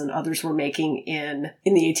Hawes and others were making in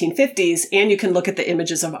the 1850s, and you can look at the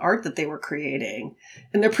images of art that they were creating,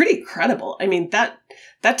 and they're pretty credible. I mean, that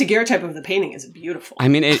daguerreotype of the painting is beautiful. I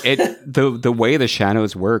mean, the way the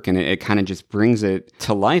shadows work, and it kind of just brings it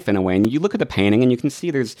to life in a way. And you look at the painting, and you can see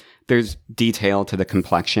there's detail to the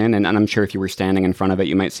complexion, and I'm sure if you were standing in front of it,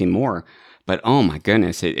 you might see more. But oh my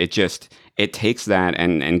goodness, it takes that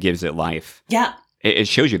and gives it life. Yeah. It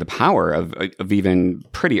shows you the power of even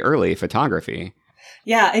pretty early photography.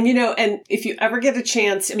 Yeah. And, you know, and if you ever get a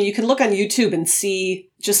chance, I mean, you can look on YouTube and see,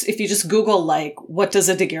 if you just Google, like, what does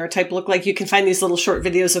a daguerreotype look like? You can find these little short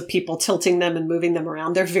videos of people tilting them and moving them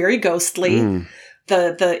around. They're very ghostly.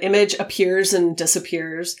 The image appears and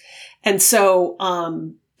disappears. And so,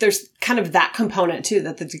 there's kind of that component too,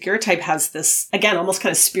 that the daguerreotype has this, again, almost kind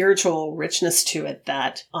of spiritual richness to it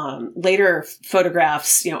that later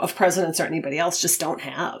photographs, you know, of presidents or anybody else just don't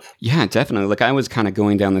have. Yeah, definitely. Like, I was kind of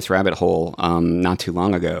going down this rabbit hole not too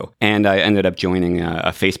long ago, and I ended up joining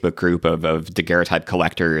a Facebook group of daguerreotype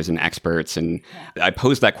collectors and experts, and I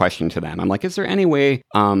posed that question to them. I'm like, is there any way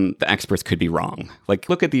the experts could be wrong? Like,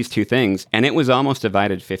 look at these two things. And it was almost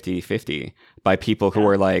divided 50-50 by people who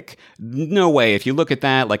were like, no way, if you look at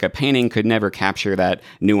that, like, a painting could never capture that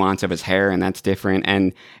nuance of his hair, and that's different.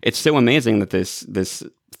 And it's so amazing that this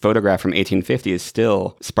photograph from 1850 is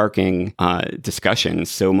still sparking discussion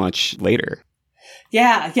so much later.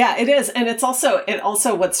 Yeah, it is. And it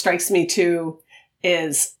also what strikes me too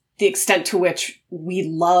is the extent to which we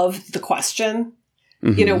love the question.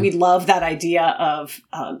 Mm-hmm. You know, we love that idea of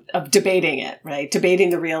debating it, right?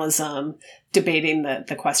 Debating the realism, debating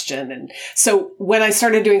the question. And so when I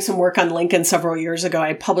started doing some work on Lincoln several years ago,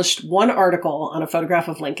 I published one article on a photograph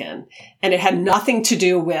of Lincoln, and it had nothing to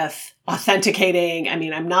do with authenticating. I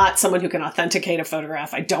mean, I'm not someone who can authenticate a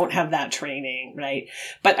photograph. I don't have that training, right?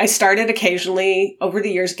 But I started occasionally over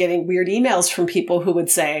the years getting weird emails from people who would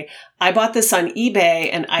say, I bought this on eBay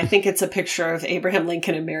and I think it's a picture of Abraham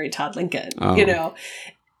Lincoln and Mary Todd Lincoln, you know?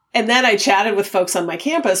 And then I chatted with folks on my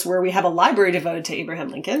campus where we have a library devoted to Abraham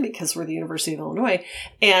Lincoln because we're the University of Illinois.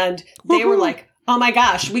 And they were like, oh my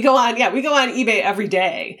gosh, we go on eBay every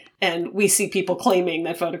day and we see people claiming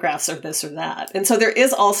that photographs are this or that. And so there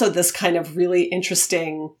is also this kind of really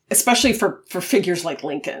interesting, especially for figures like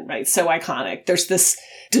Lincoln, right? So iconic. There's this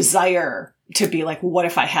desire to be like, what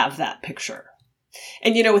if I have that picture?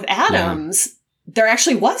 And, you know, with Adams, there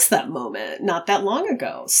actually was that moment not that long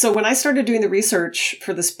ago. So when I started doing the research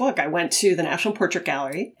for this book, I went to the National Portrait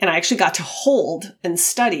Gallery and I actually got to hold and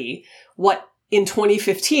study what in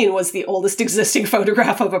 2015 was the oldest existing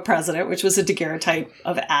photograph of a president, which was a daguerreotype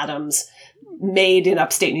of Adams made in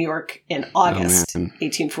upstate New York in August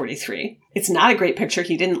 1843. It's not a great picture.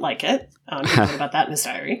 He didn't like it. He wrote about that in his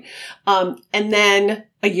diary. And then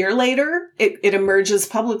a year later, it emerges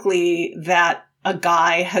publicly that a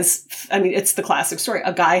guy has, I mean, it's the classic story.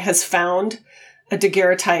 A guy has found a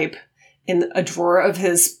daguerreotype in a drawer of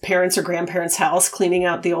his parents' or grandparents' house, cleaning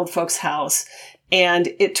out the old folks' house. And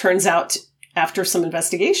it turns out after some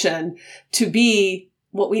investigation, to be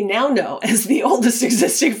what we now know as the oldest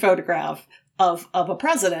existing photograph of a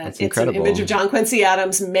president. That's it's incredible. an image of John Quincy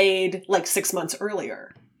Adams made like 6 months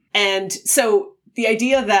earlier. And so the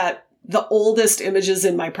idea that the oldest images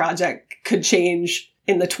in my project could change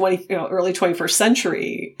in the early 21st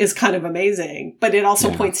century is kind of amazing, but it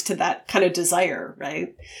also points to that kind of desire,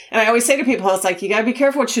 right? And I always say to people, it's like, you gotta be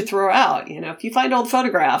careful what you throw out. If you find old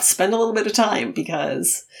photographs, spend a little bit of time,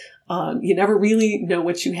 because you never really know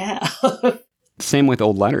what you have. Same with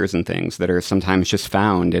old letters and things that are sometimes just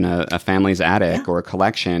found in a family's attic or a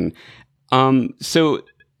collection. So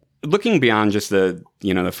looking beyond just the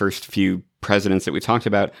first few presidents that we talked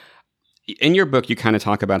about, in your book, you kind of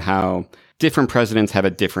talk about how different presidents have a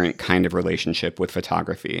different kind of relationship with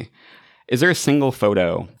photography. Is there a single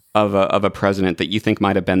photo of a president that you think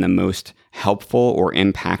might have been the most helpful or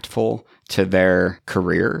impactful to their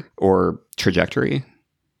career or trajectory?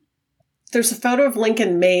 There's a photo of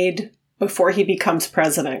Lincoln made before he becomes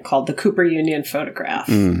president called the Cooper Union photograph.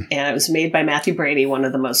 And it was made by Matthew Brady, one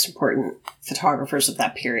of the most important photographers of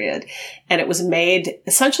that period. And it was made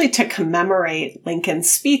essentially to commemorate Lincoln's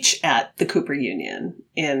speech at the Cooper Union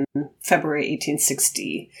in February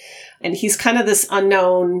 1860. And he's kind of this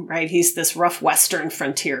unknown, right? He's this rough Western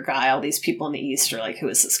frontier guy. All these people in the East are like, who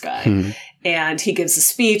is this guy? And he gives a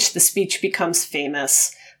speech. The speech becomes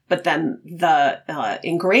famous. But then the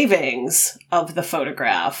engravings of the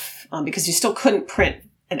photograph, because you still couldn't print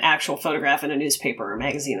an actual photograph in a newspaper or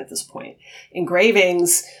magazine at this point,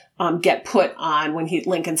 engravings get put on when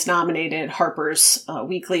Lincoln's nominated. Harper's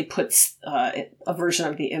Weekly puts a version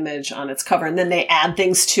of the image on its cover, and then they add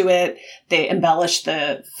things to it. They embellish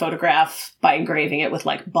the photograph by engraving it with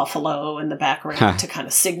like buffalo in the background to kind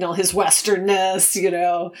of signal his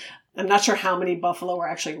Westernness, I'm not sure how many buffalo were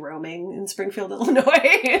actually roaming in Springfield,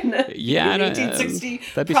 Illinois in 1860.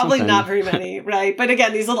 Probably something. Not very many, right? But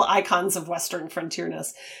again, these little icons of Western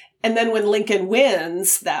frontierness. And then when Lincoln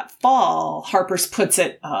wins that fall, Harper's puts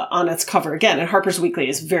it on its cover again. And Harper's Weekly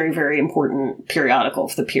is very, very important periodical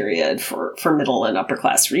of the period for middle and upper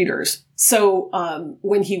class readers. So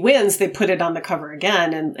when he wins, they put it on the cover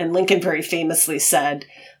again. And Lincoln very famously said,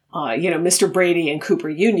 Mr. Brady and Cooper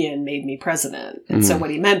Union made me president. And so what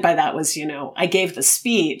he meant by that was, I gave the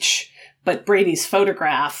speech, but Brady's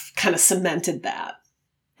photograph kind of cemented that.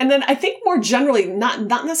 And then I think more generally,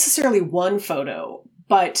 not necessarily one photo,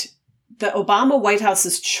 but the Obama White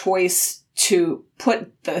House's choice to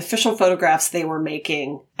put the official photographs they were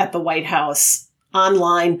making at the White House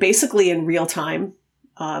online, basically in real time.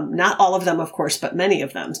 Not all of them, of course, but many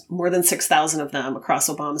of them, more than 6,000 of them across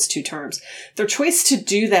Obama's 2 terms. Their choice to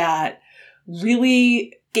do that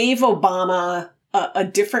really gave Obama a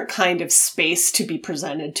different kind of space to be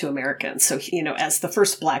presented to Americans. So, as the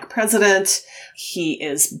first Black president, he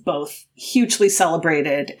is both hugely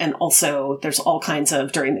celebrated, and also there's all kinds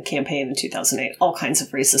of, during the campaign in 2008, all kinds of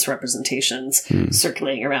racist representations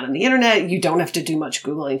circulating around on the internet. You don't have to do much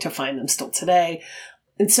Googling to find them still today.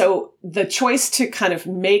 And so the choice to kind of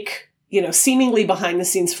make, seemingly behind the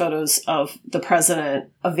scenes photos of the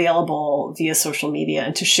president available via social media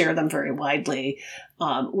and to share them very widely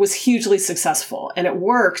was hugely successful. And it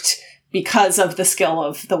worked because of the skill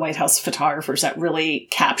of the White House photographers at really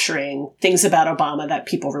capturing things about Obama that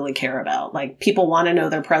people really care about. Like, people want to know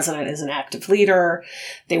their president is an active leader.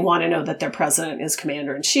 They want to know that their president is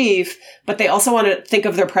commander in chief, but they also want to think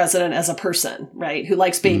of their president as a person, right? Who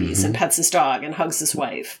likes babies and pets his dog and hugs his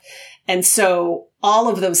wife. And so all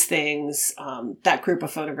of those things, that group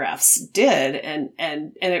of photographs did. And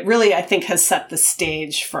it really, I think, has set the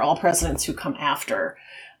stage for all presidents who come after.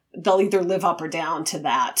 They'll either live up or down to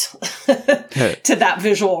that, to that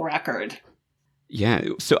visual record. Yeah.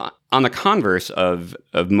 So on the converse of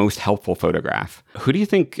most helpful photograph, who do you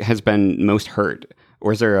think has been most hurt?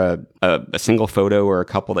 Or is there a single photo or a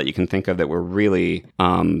couple that you can think of that were really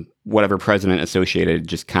whatever president associated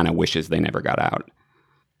just kind of wishes they never got out?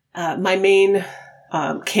 My main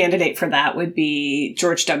candidate for that would be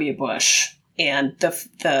George W. Bush and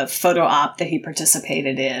the photo op that he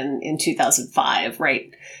participated in 2005,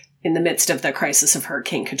 right in the midst of the crisis of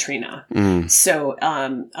Hurricane Katrina. So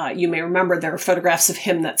you may remember there were photographs of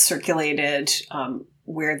him that circulated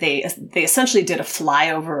where they essentially did a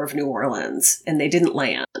flyover of New Orleans and they didn't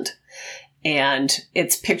land. And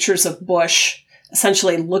it's pictures of Bush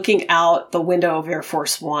essentially looking out the window of Air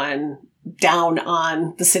Force One down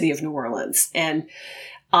on the city of New Orleans. And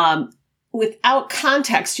without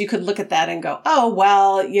context, you could look at that and go, oh,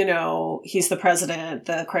 well, he's the president.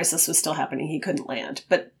 The crisis was still happening. He couldn't land.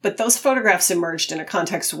 But those photographs emerged in a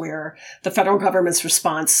context where the federal government's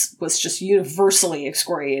response was just universally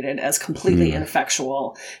excoriated as completely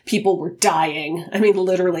ineffectual. People were dying. I mean,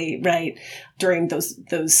 literally, right, during those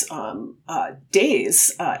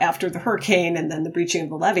days after the hurricane and then the breaching of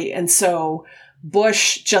the levee. And so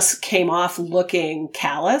Bush just came off looking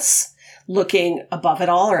callous, looking above it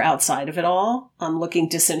all or outside of it all, looking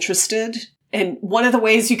disinterested. And one of the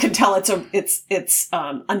ways you can tell it's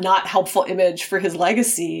a not helpful image for his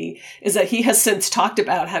legacy is that he has since talked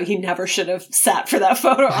about how he never should have sat for that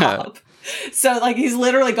photo op. So he's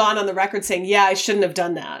literally gone on the record saying, yeah, I shouldn't have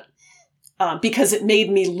done that because it made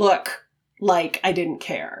me look like I didn't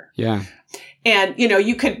care. Yeah. And,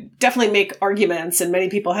 you could definitely make arguments, and many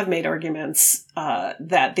people have made arguments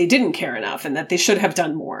that they didn't care enough and that they should have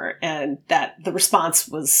done more and that the response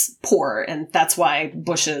was poor. And that's why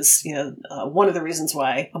Bush's, one of the reasons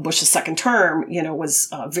why Bush's second term,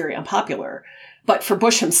 was very unpopular. But for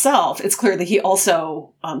Bush himself, it's clear that he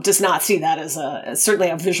also does not see that as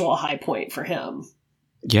certainly a visual high point for him.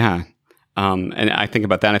 Yeah. And I think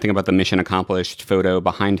about that. I think about the mission accomplished photo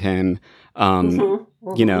behind him.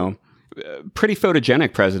 Pretty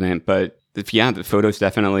photogenic president, but the photo's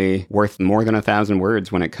definitely worth more than 1,000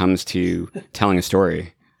 words when it comes to telling a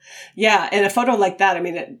story. Yeah. And a photo like that, I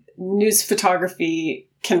mean, news photography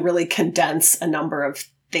can really condense a number of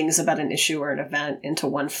things about an issue or an event into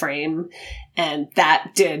one frame. And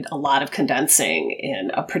that did a lot of condensing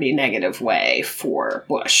in a pretty negative way for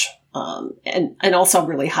Bush. And also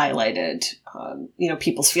really highlighted,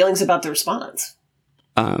 people's feelings about the response.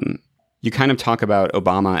 You kind of talk about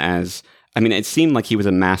Obama as, it seemed like he was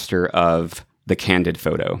a master of the candid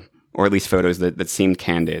photo, or at least photos that seemed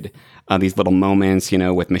candid. These little moments,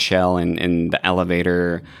 with Michelle in the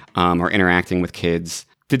elevator or interacting with kids.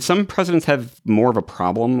 Did some presidents have more of a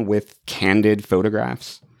problem with candid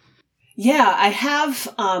photographs? Yeah, I have.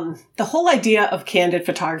 The whole idea of candid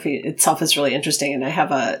photography itself is really interesting. And I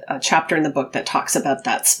have a chapter in the book that talks about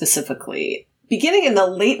that specifically. Beginning in the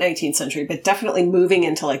late 19th century, but definitely moving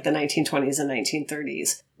into the 1920s and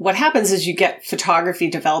 1930s, what happens is you get photography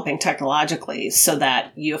developing technologically so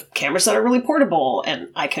that you have cameras that are really portable and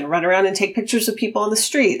I can run around and take pictures of people on the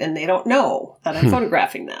street and they don't know that I'm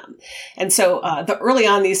photographing them. And so early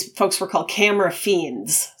on, these folks were called camera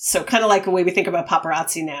fiends. So kind of like the way we think about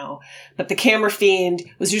paparazzi now. But the camera fiend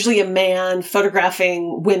was usually a man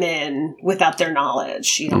photographing women without their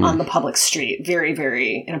knowledge, on the public street. Very,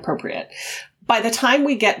 very inappropriate. By the time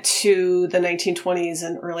we get to the 1920s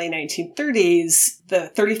and early 1930s, the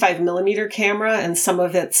 35 millimeter camera and some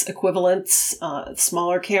of its equivalents,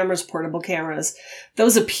 smaller cameras, portable cameras,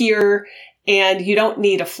 those appear, and you don't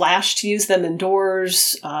need a flash to use them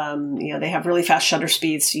indoors. They have really fast shutter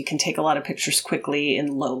speeds, so you can take a lot of pictures quickly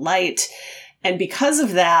in low light. And because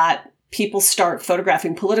of that, people start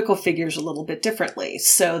photographing political figures a little bit differently.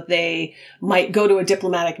 So they might go to a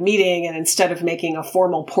diplomatic meeting and instead of making a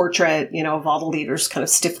formal portrait, of all the leaders kind of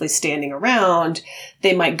stiffly standing around,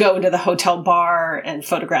 they might go into the hotel bar and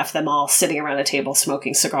photograph them all sitting around a table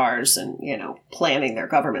smoking cigars and, planning their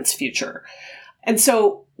government's future. And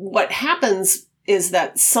so what happens is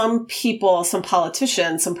that some people, some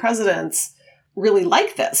politicians, some presidents really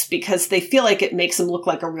like this because they feel like it makes them look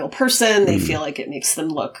like a real person. They feel like it makes them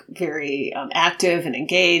look very active and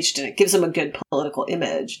engaged, and it gives them a good political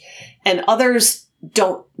image. And others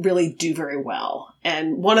don't really do very well.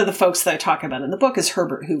 And one of the folks that I talk about in the book is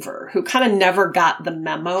Herbert Hoover, who kind of never got the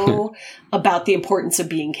memo about the importance of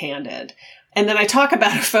being candid. And then I talk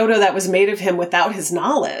about a photo that was made of him without his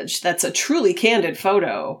knowledge. That's a truly candid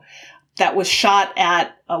photo that was shot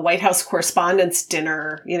at a White House Correspondents'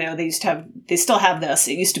 Dinner. They still have this.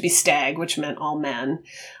 It used to be STAG, which meant all men.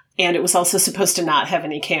 And it was also supposed to not have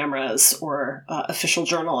any cameras or official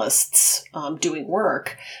journalists doing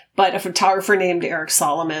work. But a photographer named Eric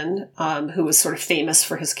Solomon, who was sort of famous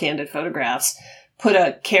for his candid photographs, put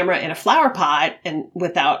a camera in a flower pot and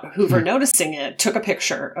without Hoover noticing it, took a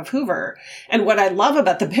picture of Hoover. And what I love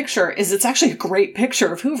about the picture is it's actually a great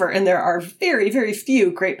picture of Hoover. And there are very, very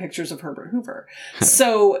few great pictures of Herbert Hoover.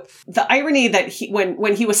 So the irony that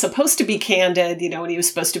when he was supposed to be candid, when he was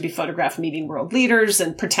supposed to be photographed meeting world leaders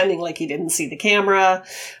and pretending like he didn't see the camera,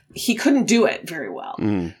 he couldn't do it very well.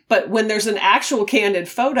 But when there's an actual candid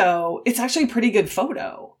photo, it's actually a pretty good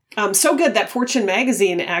photo. So good that Fortune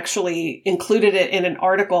magazine actually included it in an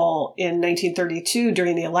article in 1932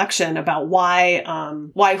 during the election about why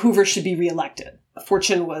Hoover should be reelected.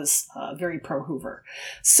 Fortune was very pro-Hoover.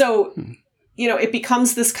 So, it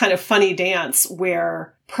becomes this kind of funny dance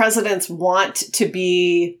where presidents want to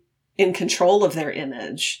be in control of their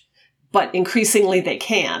image, but increasingly they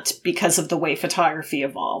can't because of the way photography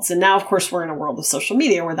evolves. And now, of course, we're in a world of social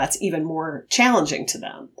media where that's even more challenging to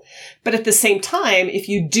them. But at the same time, if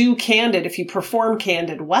you do candid, if you perform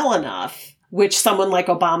candid well enough, which someone like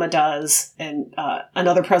Obama does, and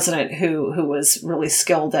another president who was really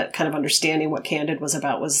skilled at kind of understanding what candid was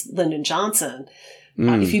about was Lyndon Johnson.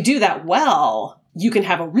 If you do that well, you can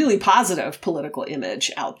have a really positive political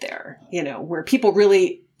image out there, where people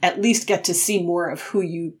really at least get to see more of who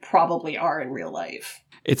you probably are in real life.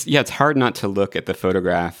 It's hard not to look at the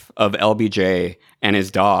photograph of LBJ and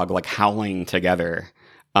his dog like howling together,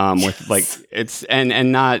 with like it's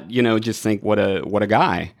and not just think what a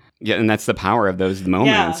guy. Yeah, and that's the power of those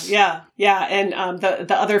moments. Yeah. And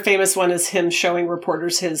the other famous one is him showing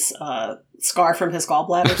reporters his scar from his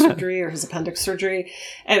gallbladder surgery or his appendix surgery,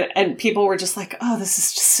 and people were just like, "Oh, this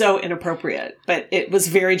is just so inappropriate." But it was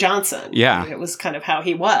very Johnson. Yeah, it was kind of how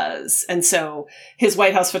he was, and so his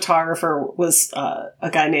White House photographer was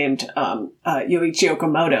a guy named Yoichi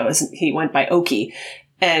Okamoto. He went by Oki.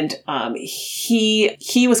 And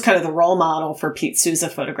he was kind of the role model for Pete Souza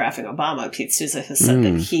photographing Obama. Pete Souza has said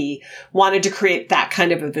that he wanted to create that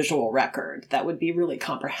kind of a visual record that would be really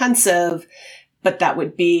comprehensive, but that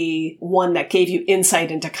would be one that gave you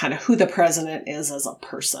insight into kind of who the president is as a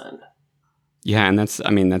person. Yeah, and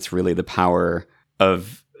that's really the power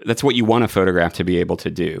of, that's what you want a photograph to be able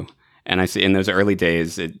to do. And I see in those early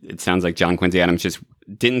days, it sounds like John Quincy Adams just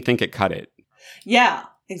didn't think it cut it. Yeah,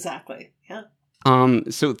 exactly. Yeah.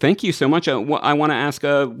 So thank you so much. I want to ask,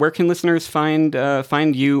 where can listeners find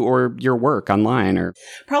you or your work online? Or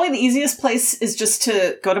probably the easiest place is just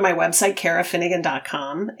to go to my website,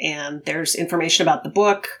 karafinnegan.com, and there's information about the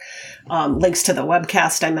book, links to the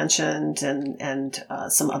webcast I mentioned, and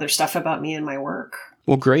some other stuff about me and my work.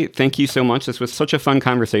 Well, great. Thank you so much. This was such a fun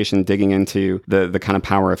conversation digging into the kind of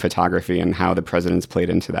power of photography and how the president's played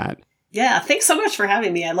into that. Yeah, thanks so much for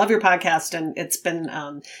having me. I love your podcast, and it's been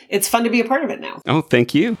it's fun to be a part of it now. Oh,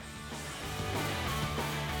 thank you.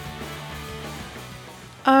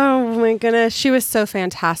 Oh my goodness, she was so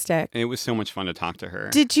fantastic. It was so much fun to talk to her.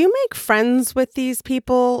 Did you make friends with these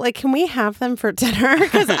people? Like, can we have them for dinner?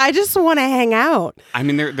 Because I just want to hang out. I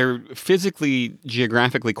mean, they're physically,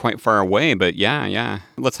 geographically quite far away, but yeah,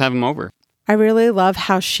 let's have them over. I really love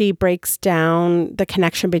how she breaks down the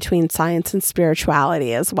connection between science and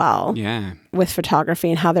spirituality as well. Yeah. With photography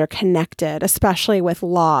and how they're connected, especially with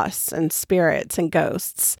loss and spirits and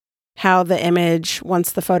ghosts. How the image,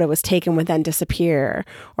 once the photo was taken, would then disappear.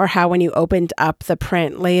 Or how when you opened up the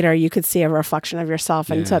print later, you could see a reflection of yourself.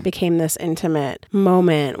 And so it became this intimate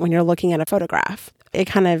moment when you're looking at a photograph. It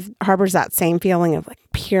kind of harbors that same feeling of like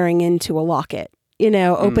peering into a locket.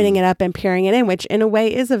 Opening it up and peering it in, which in a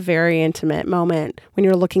way is a very intimate moment when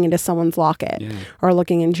you're looking into someone's locket or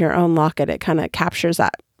looking into your own locket. It kind of captures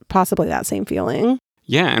possibly that same feeling.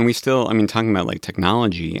 Yeah. And we still, talking about like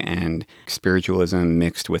technology and spiritualism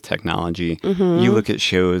mixed with technology, you look at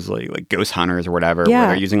shows like Ghost Hunters or whatever, where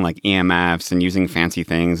they're using like EMFs and using fancy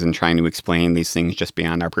things and trying to explain these things just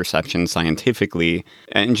beyond our perception scientifically,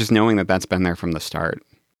 and just knowing that that's been there from the start.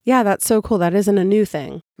 Yeah, that's so cool. That isn't a new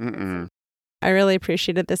thing. Mm-mm. I really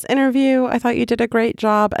appreciated this interview. I thought you did a great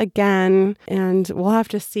job again, and we'll have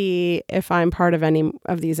to see if I'm part of any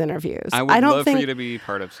of these interviews. I would love for you to be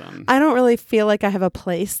part of some. I don't really feel like I have a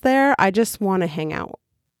place there. I just want to hang out.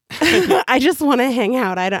 I just want to hang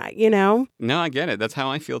out. No, I get it. That's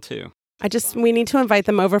how I feel too. We need to invite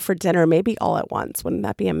them over for dinner, maybe all at once. Wouldn't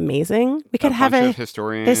that be amazing? We could have a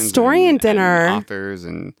historian dinner. And authors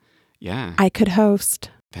and yeah. I could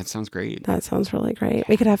host. That sounds great. That sounds really great.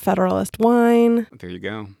 We could have Federalist wine. There you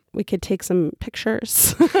go. We could take some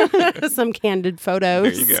pictures, some candid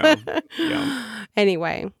photos. There you go. Yeah.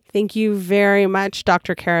 Anyway, thank you very much,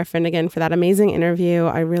 Dr. Kara Finnegan, for that amazing interview.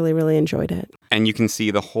 I really, really enjoyed it. And you can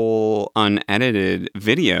see the whole unedited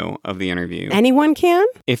video of the interview. Anyone can?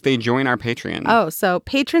 If they join our Patreon. Oh, so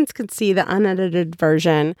patrons could see the unedited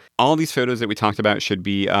version. All these photos that we talked about should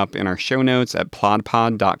be up in our show notes at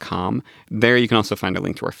plodpod.com. There you can also find a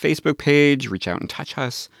link to our Facebook page. Reach out and touch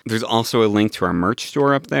us. There's also a link to our merch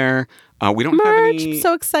store up there. We don't have any... I'm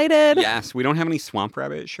so excited. Yes, we don't have any Swamp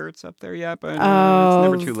Rabbit shirts up there yet, but it's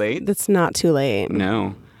never too late. It's not too late.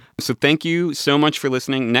 No. So thank you so much for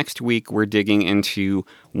listening. Next week, we're digging into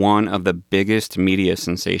one of the biggest media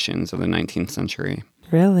sensations of the 19th century.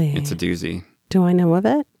 Really? It's a doozy. Do I know of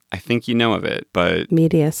it? I think you know of it, but...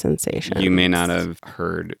 Media sensation. You may not have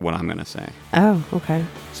heard what I'm going to say. Oh, okay.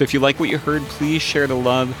 So if you like what you heard, please share the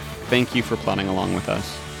love. Thank you for plodding along with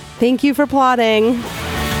us. Thank you for plodding.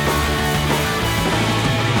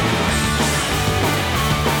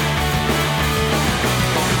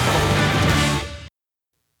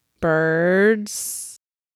 birds